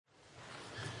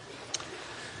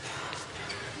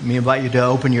Let me invite you to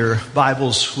open your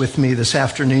Bibles with me this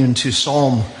afternoon to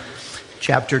Psalm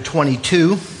chapter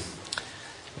 22,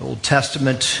 Old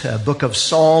Testament book of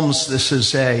Psalms. This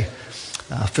is a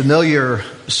familiar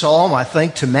psalm, I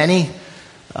think, to many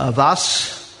of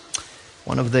us.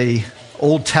 One of the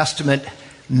Old Testament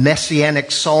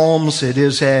messianic psalms. It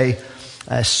is a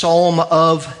psalm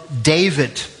of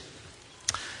David.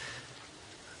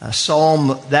 A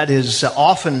psalm that is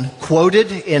often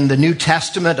quoted in the New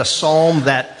Testament, a psalm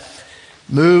that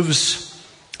moves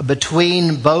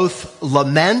between both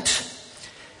lament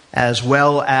as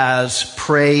well as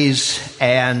praise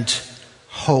and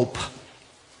hope.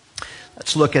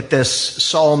 Let's look at this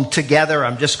psalm together.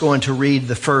 I'm just going to read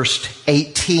the first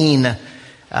 18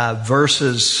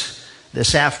 verses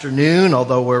this afternoon,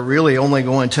 although we're really only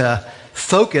going to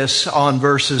focus on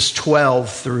verses 12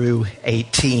 through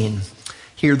 18.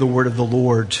 Hear the word of the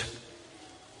Lord.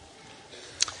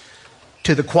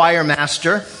 To the choir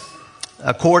master,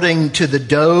 according to the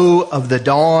doe of the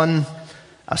dawn,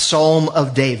 a psalm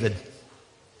of David.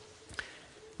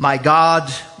 My God,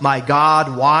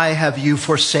 why have you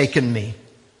forsaken me?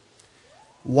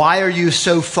 Why are you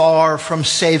so far from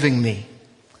saving me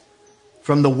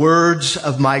from the words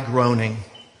of my groaning?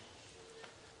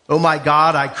 O my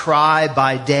God, I cry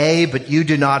by day, but you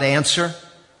do not answer,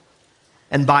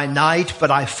 and by night, but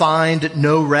I find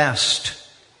no rest.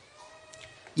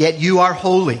 Yet you are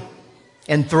holy,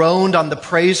 enthroned on the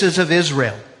praises of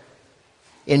Israel.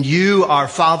 In you our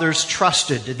fathers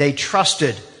trusted. They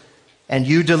trusted, and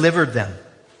you delivered them.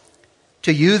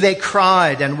 To you they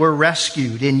cried and were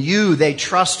rescued. In you they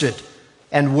trusted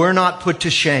and were not put to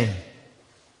shame.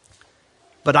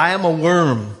 But I am a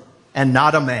worm and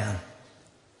not a man,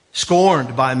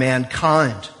 scorned by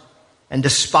mankind and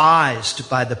despised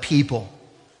by the people.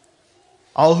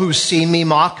 All who see me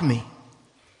mock me.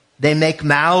 They make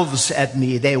mouths at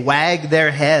me. They wag their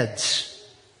heads.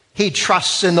 He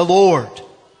trusts in the Lord.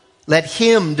 Let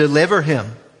him deliver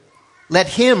him. Let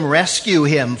him rescue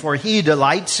him, for he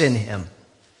delights in him.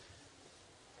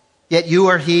 Yet you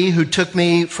are he who took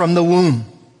me from the womb.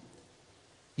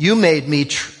 You made me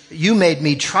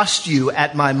trust you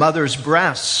at my mother's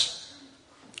breasts.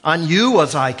 On you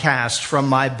was I cast from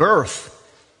my birth.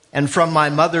 And from my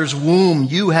mother's womb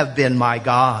you have been my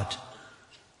God.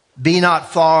 Be not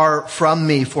far from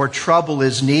me, for trouble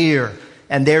is near,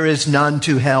 and there is none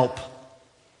to help.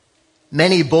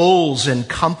 Many bulls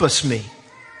encompass me.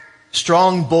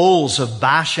 Strong bulls of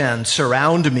Bashan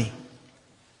surround me.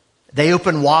 They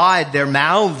open wide their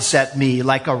mouths at me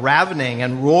like a ravening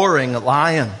and roaring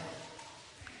lion.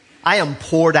 I am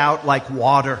poured out like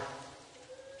water,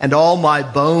 and all my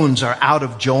bones are out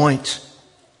of joint.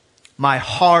 My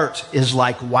heart is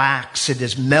like wax. It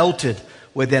is melted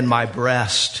within my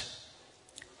breast.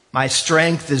 My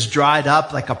strength is dried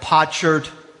up like a potsherd,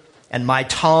 and my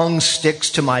tongue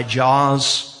sticks to my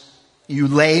jaws. You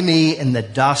lay me in the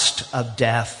dust of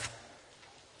death.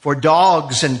 For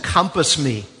dogs encompass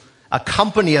me. A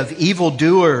company of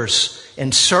evildoers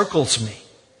encircles me.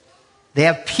 They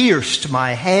have pierced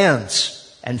my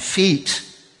hands and feet.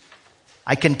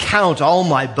 I can count all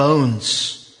my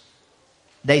bones.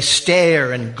 They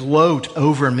stare and gloat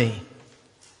over me.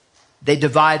 They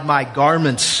divide my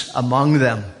garments among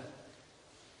them,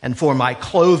 and for my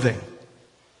clothing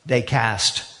they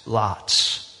cast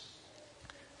lots.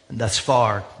 And thus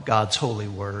far, God's holy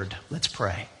word. Let's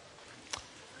pray.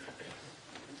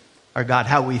 Our God,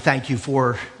 how we thank you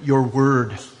for your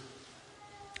word,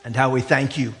 and how we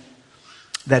thank you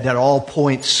that it all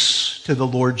points to the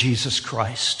Lord Jesus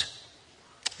Christ,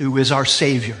 who is our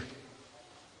Savior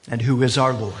and who is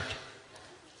our Lord.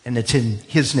 And it's in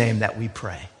his name that we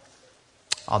pray.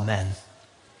 Amen.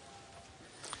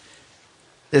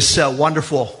 This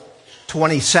wonderful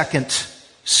 22nd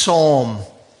psalm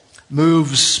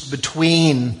moves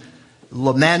between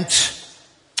lament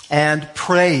and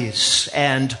praise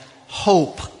and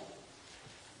hope.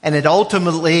 And it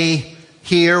ultimately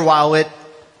here, while it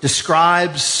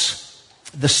describes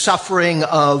the suffering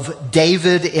of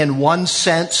David in one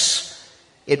sense,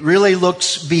 it really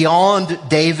looks beyond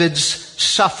David's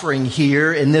suffering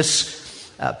here in this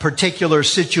particular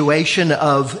situation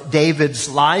of David's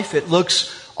life. It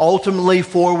looks ultimately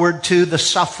forward to the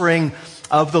suffering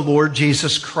of the Lord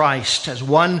Jesus Christ. As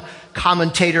one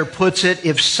commentator puts it,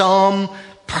 if some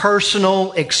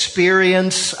personal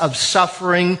experience of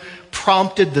suffering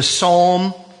prompted the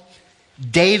psalm,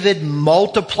 David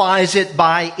multiplies it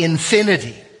by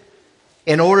infinity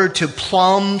in order to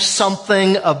plumb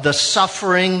something of the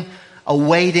suffering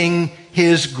awaiting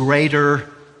his greater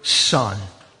son.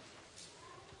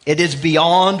 It is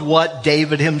beyond what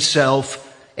David himself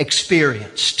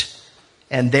experienced.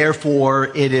 and therefore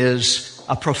it is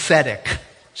a prophetic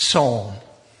psalm.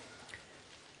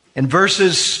 In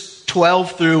verses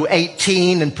 12 through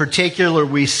 18 in particular,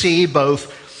 we see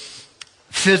both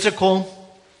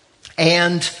physical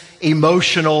and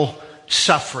emotional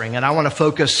suffering. And I want to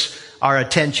focus our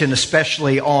attention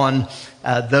especially on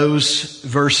those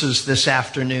verses this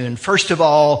afternoon. First of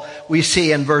all, we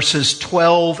see in verses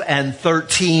 12 and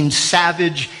 13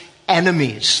 savage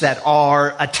enemies that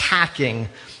are attacking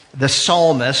the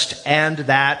psalmist and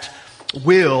that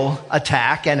will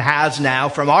attack and has now,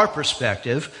 from our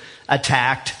perspective,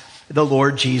 attacked the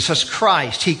Lord Jesus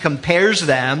Christ. He compares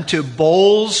them to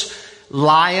bulls,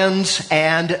 lions,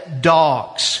 and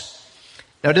dogs.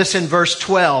 Notice in verse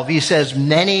 12, he says,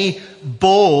 many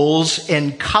bulls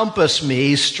encompass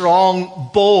me,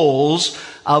 strong bulls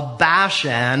of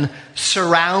Bashan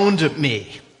surround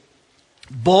me.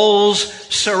 Bulls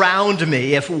surround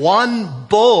me. If one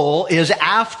bull is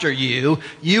after you,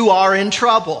 you are in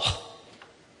trouble.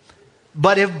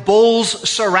 But if bulls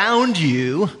surround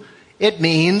you, it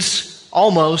means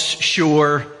almost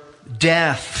sure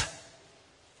death.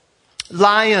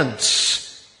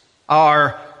 Lions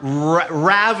are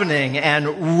ravening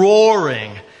and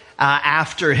roaring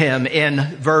after him in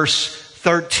verse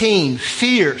 13.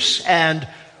 Fierce and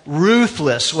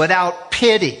ruthless, without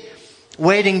pity,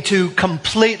 waiting to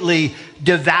completely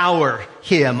devour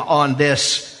him on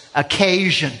this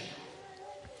occasion.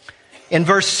 In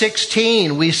verse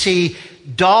 16, we see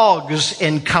dogs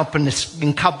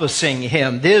encompassing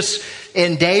him. This,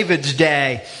 in David's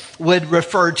day, would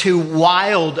refer to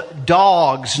wild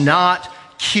dogs, not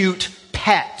cute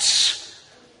pets.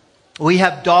 We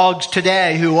have dogs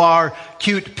today who are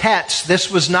cute pets.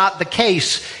 This was not the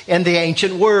case in the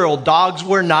ancient world. Dogs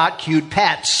were not cute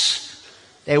pets.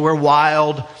 They were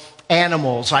wild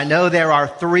animals. I know there are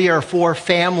 3 or 4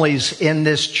 families in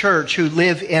this church who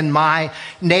live in my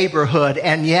neighborhood.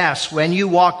 And yes, when you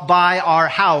walk by our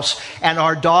house and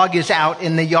our dog is out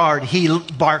in the yard, he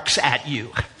barks at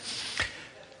you.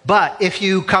 But if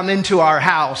you come into our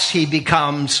house, he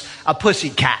becomes a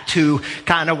pussycat who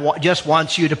kind of just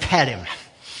wants you to pet him.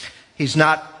 He's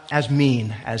not as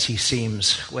mean as he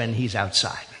seems when he's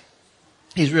outside.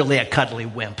 He's really a cuddly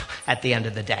wimp at the end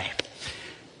of the day.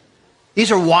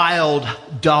 These are wild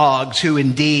dogs who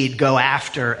indeed go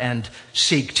after and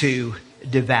seek to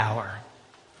devour.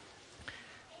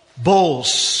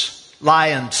 Bulls,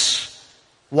 lions,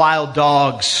 wild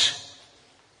dogs.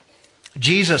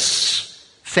 Jesus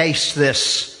faced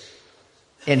this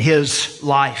in his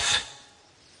life.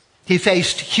 He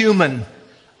faced human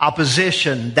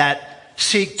opposition that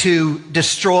seek to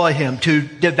destroy him, to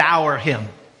devour him.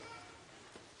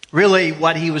 Really,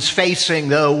 what he was facing,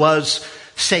 though, was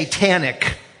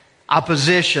satanic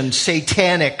opposition,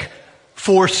 satanic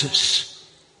forces.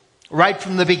 Right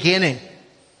from the beginning,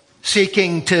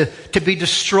 seeking to be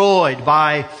destroyed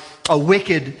by a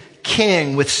wicked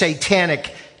king with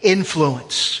satanic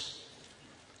influence.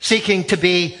 Seeking to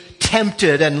be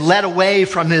tempted and led away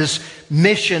from his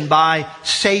mission by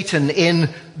Satan in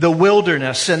the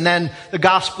wilderness. And then the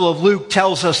Gospel of Luke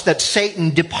tells us that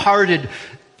Satan departed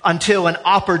until an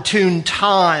opportune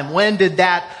time. When did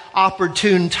that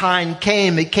opportune time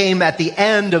came? It came at the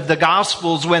end of the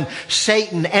Gospels when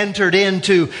Satan entered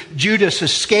into Judas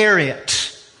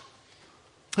Iscariot,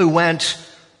 who went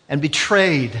and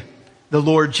betrayed the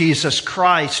Lord Jesus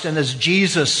Christ. And as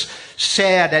Jesus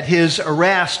said at his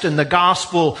arrest in the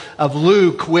Gospel of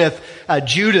Luke, with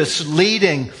Judas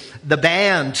leading the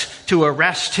band to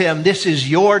arrest him, this is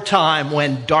your time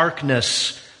when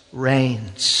darkness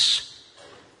reigns.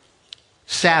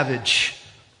 Savage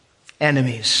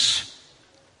enemies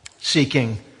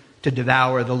seeking to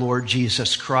devour the Lord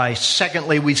Jesus Christ.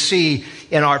 Secondly, we see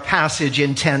in our passage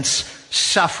intense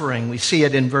suffering. We see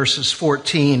it in verses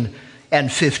 14 and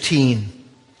 15.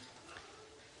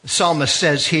 The psalmist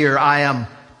says here, I am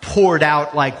poured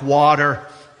out like water.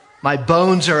 My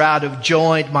bones are out of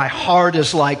joint. My heart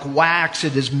is like wax.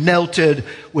 It is melted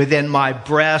within my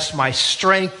breast. My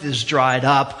strength is dried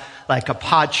up like a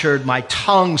potsherd. My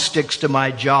tongue sticks to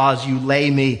my jaws. You lay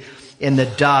me in the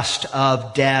dust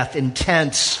of death.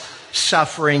 Intense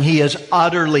suffering. He is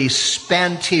utterly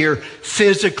spent here,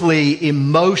 physically,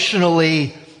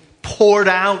 emotionally poured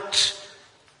out.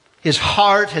 His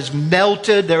heart has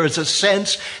melted. There is a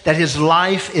sense that his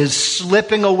life is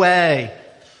slipping away.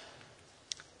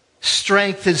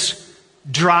 Strength is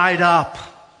dried up.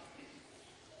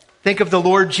 Think of the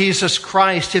Lord Jesus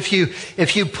Christ. If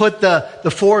you put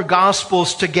the 4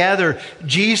 Gospels together,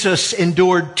 Jesus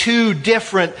endured 2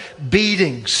 different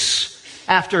beatings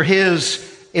after his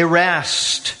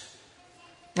arrest.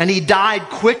 And he died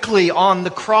quickly on the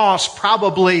cross,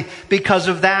 probably because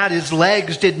of that. His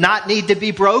legs did not need to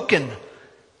be broken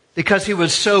because he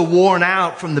was so worn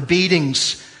out from the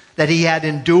beatings that he had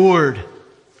endured.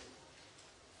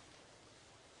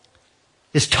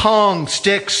 His tongue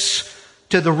sticks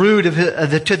to the root of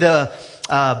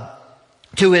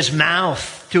to his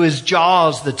mouth, to his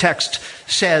jaws, the text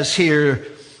says here.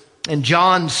 In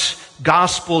John's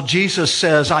gospel, Jesus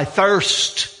says, "I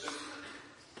thirst."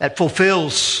 That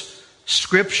fulfills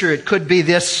Scripture. It could be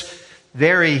this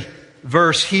very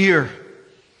verse here.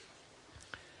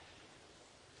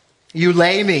 You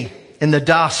lay me in the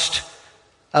dust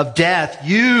of death.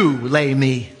 You lay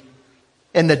me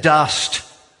in the dust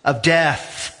of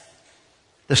death.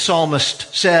 The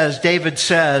psalmist says, David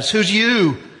says, "Who's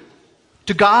you?"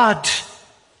 To God.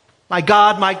 My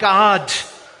God, my God,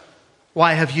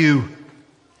 why have you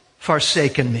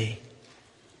forsaken me?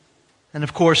 And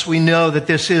of course, we know that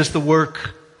this is the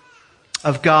work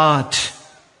of God.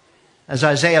 As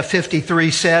Isaiah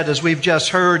 53 said, as we've just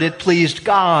heard, it pleased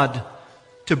God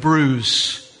to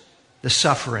bruise the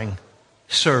suffering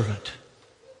servant.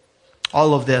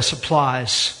 All of this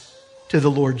applies to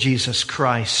the Lord Jesus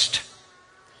Christ.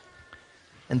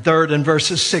 And third, in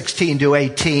verses 16 to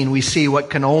 18, we see what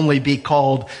can only be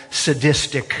called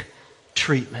sadistic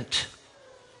treatment.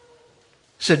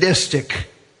 Sadistic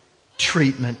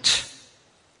treatment.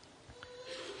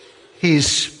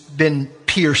 He's been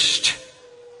pierced.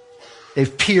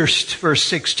 They've pierced, verse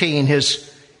 16, his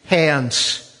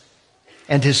hands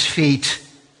and his feet.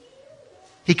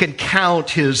 He can count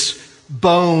his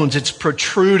bones. It's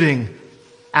protruding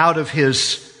out of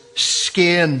his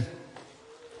skin.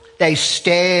 They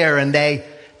stare and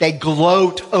they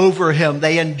gloat over him.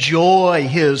 They enjoy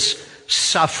his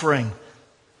suffering.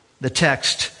 The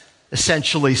text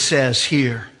essentially says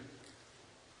here,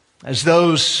 as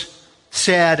those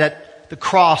said at the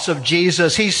cross of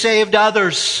Jesus, he saved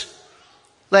others.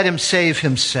 Let him save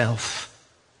himself.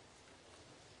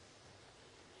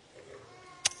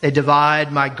 They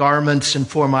divide my garments, and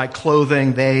for my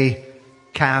clothing they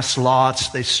cast lots.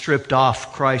 They stripped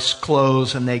off Christ's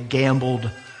clothes and they gambled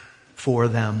for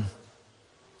them.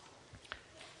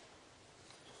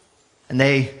 And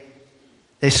they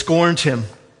scorned him,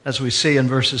 as we see in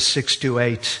verses 6 to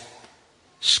 8.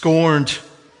 Scorned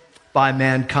by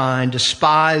mankind,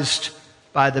 despised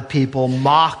by the people,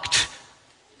 mocked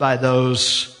by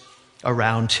those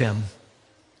around him.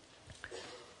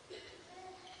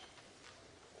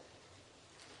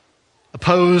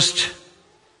 Opposed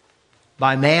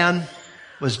by man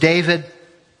was David.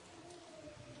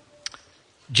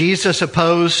 Jesus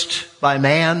opposed by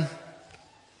man,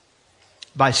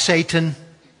 by Satan,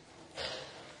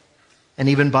 and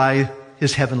even by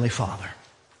his heavenly Father,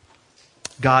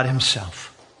 God himself.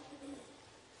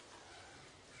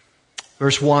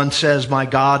 Verse 1 says, my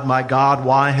God,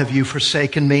 why have you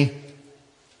forsaken me?"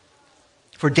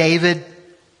 For David,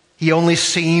 he only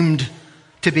seemed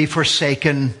to be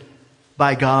forsaken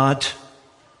by God.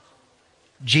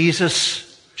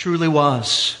 Jesus truly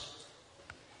was.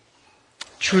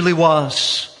 Truly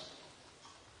was.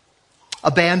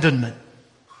 Abandonment.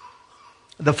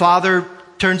 The Father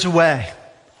turns away.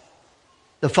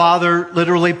 The Father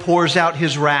literally pours out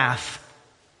his wrath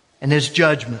and his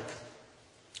judgment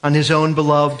on his own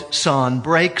beloved Son,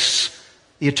 breaks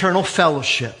the eternal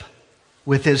fellowship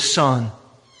with his Son.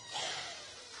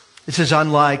 This is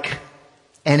unlike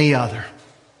any other.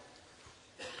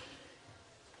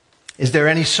 Is there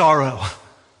any sorrow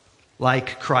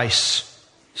like Christ's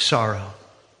sorrow?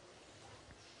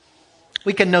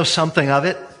 We can know something of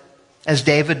it, as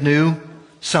David knew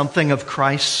something of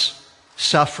Christ's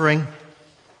suffering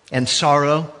and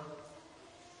sorrow.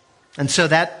 And so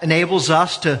that enables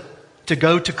us to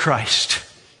go to Christ.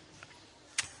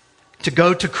 To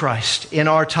go to Christ in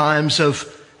our times of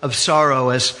sorrow.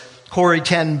 As Corrie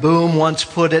ten Boom once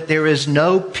put it, there is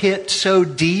no pit so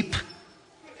deep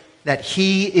that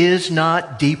he is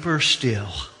not deeper still.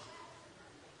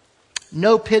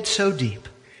 No pit so deep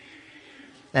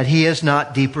that he is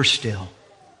not deeper still.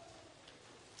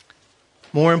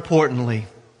 More importantly,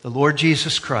 the Lord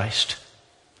Jesus Christ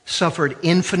suffered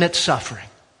infinite suffering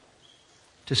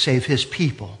to save his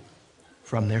people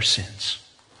from their sins.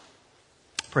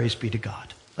 Praise be to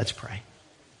God. Let's pray.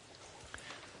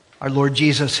 Our Lord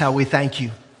Jesus, how we thank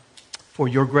you for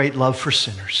your great love for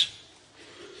sinners.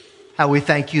 How we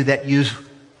thank you that you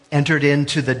entered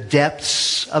into the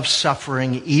depths of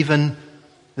suffering, even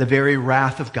the very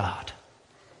wrath of God,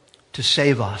 to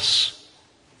save us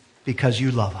because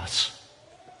you love us.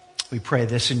 We pray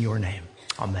this in your name.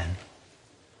 Amen.